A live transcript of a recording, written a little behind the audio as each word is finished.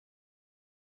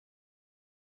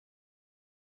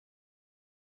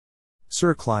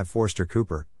Sir Clive Forster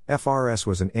Cooper, FRS,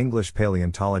 was an English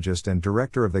paleontologist and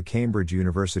director of the Cambridge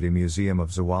University Museum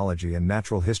of Zoology and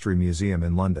Natural History Museum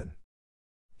in London.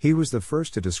 He was the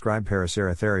first to describe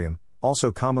Paraceratherium,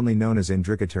 also commonly known as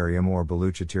Indricotherium or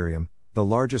Baluchitherium, the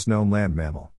largest known land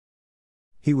mammal.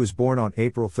 He was born on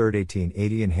April 3,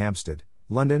 1880 in Hampstead,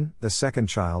 London, the second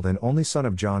child and only son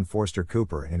of John Forster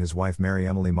Cooper and his wife Mary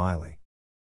Emily Miley.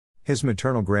 His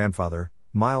maternal grandfather,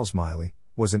 Miles Miley,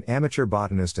 was an amateur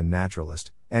botanist and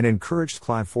naturalist, and encouraged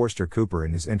Clive Forster Cooper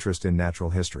in his interest in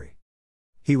natural history.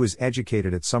 He was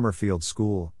educated at Summerfield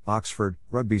School, Oxford,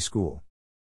 Rugby School.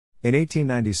 In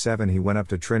 1897 he went up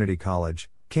to Trinity College,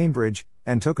 Cambridge,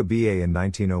 and took a BA in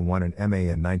 1901 and MA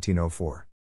in 1904.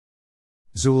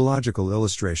 Zoological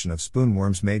illustration of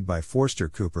spoonworms made by Forster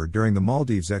Cooper during the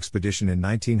Maldives expedition in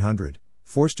 1900.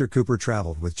 Forster Cooper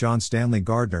traveled with John Stanley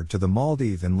Gardner to the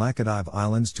Maldives and Laccadive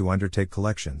Islands to undertake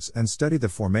collections and study the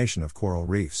formation of coral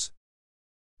reefs.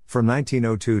 From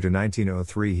 1902 to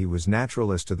 1903 he was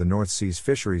naturalist to the North Seas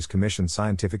Fisheries Commission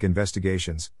scientific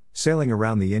investigations, sailing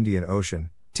around the Indian Ocean,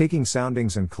 taking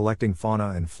soundings and collecting fauna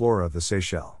and flora of the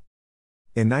Seychelles.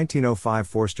 In 1905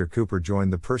 Forster Cooper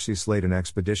joined the Percy Sladen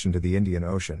expedition to the Indian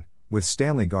Ocean, with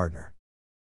Stanley Gardner.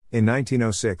 In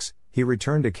 1906, he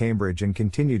returned to Cambridge and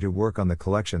continued to work on the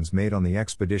collections made on the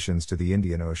expeditions to the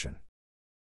Indian Ocean.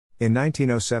 In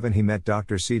 1907 he met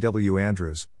Dr. C. W.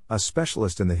 Andrews, a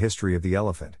specialist in the history of the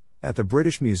elephant, at the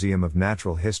British Museum of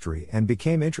Natural History and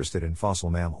became interested in fossil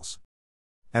mammals.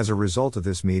 As a result of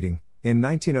this meeting, in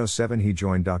 1907 he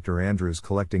joined Dr. Andrews'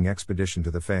 collecting expedition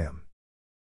to the Fayum.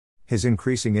 His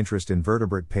increasing interest in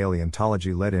vertebrate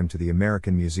paleontology led him to the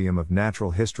American Museum of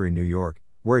Natural History, New York,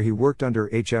 where he worked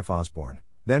under H. F. Osborne,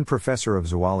 then professor of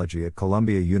zoology at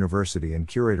Columbia University and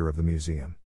curator of the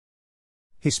museum.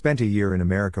 He spent a year in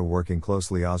America working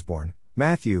closely Osborne,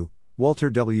 Matthew, Walter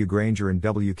W. Granger and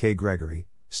W. K. Gregory,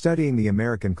 studying the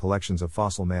American collections of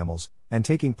fossil mammals, and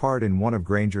taking part in one of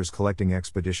Granger's collecting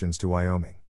expeditions to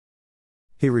Wyoming.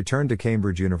 He returned to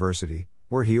Cambridge University,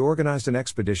 where he organized an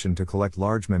expedition to collect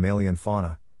large mammalian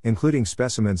fauna, including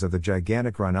specimens of the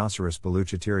gigantic rhinoceros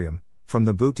Baluchitherium, from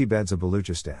the Bukti beds of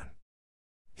Baluchistan.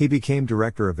 He became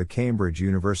director of the Cambridge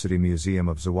University Museum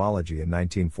of Zoology in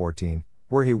 1914,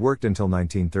 where he worked until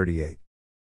 1938.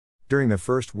 During the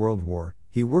First World War,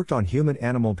 he worked on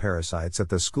human-animal parasites at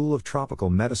the School of Tropical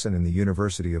Medicine in the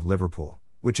University of Liverpool,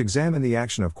 which examined the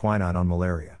action of quinine on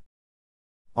malaria.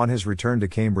 On his return to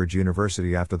Cambridge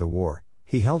University after the war,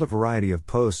 he held a variety of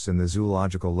posts in the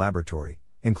zoological laboratory,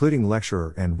 including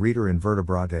lecturer and reader in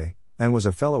vertebrate, and was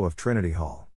a Fellow of Trinity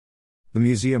Hall. The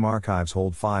museum archives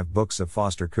hold 5 books of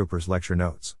Forster Cooper's lecture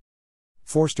notes.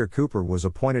 Forster Cooper was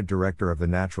appointed director of the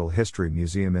Natural History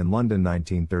Museum in London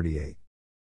 1938.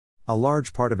 A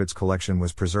large part of its collection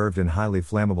was preserved in highly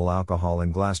flammable alcohol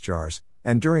in glass jars,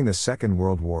 and during the Second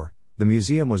World War, the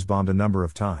museum was bombed a number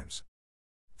of times.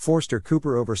 Forster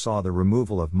Cooper oversaw the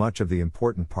removal of much of the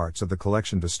important parts of the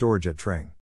collection to storage at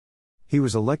Tring. He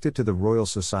was elected to the Royal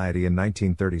Society in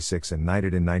 1936 and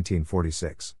knighted in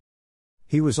 1946.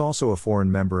 He was also a foreign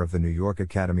member of the New York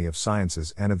Academy of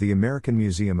Sciences and of the American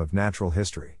Museum of Natural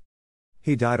History.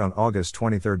 He died on August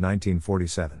 23,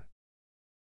 1947.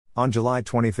 On July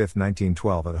 25,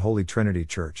 1912 at Holy Trinity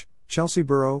Church, Chelsea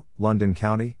Borough, London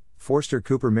County, Forster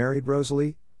Cooper married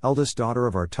Rosalie, eldest daughter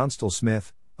of R. Tunstall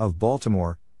Smith, of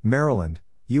Baltimore, Maryland,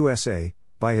 USA,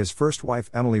 by his first wife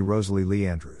Emily Rosalie Lee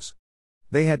Andrews.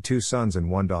 They had 2 sons and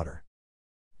 1 daughter.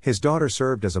 His daughter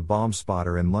served as a bomb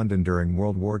spotter in London during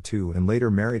World War II and later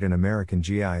married an American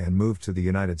GI and moved to the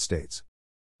United States.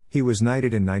 He was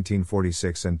knighted in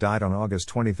 1946 and died on August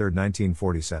 23,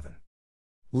 1947.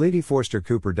 Lady Forster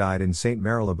Cooper died in St.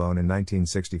 Marylebone in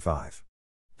 1965.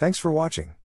 Thanks for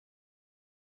watching.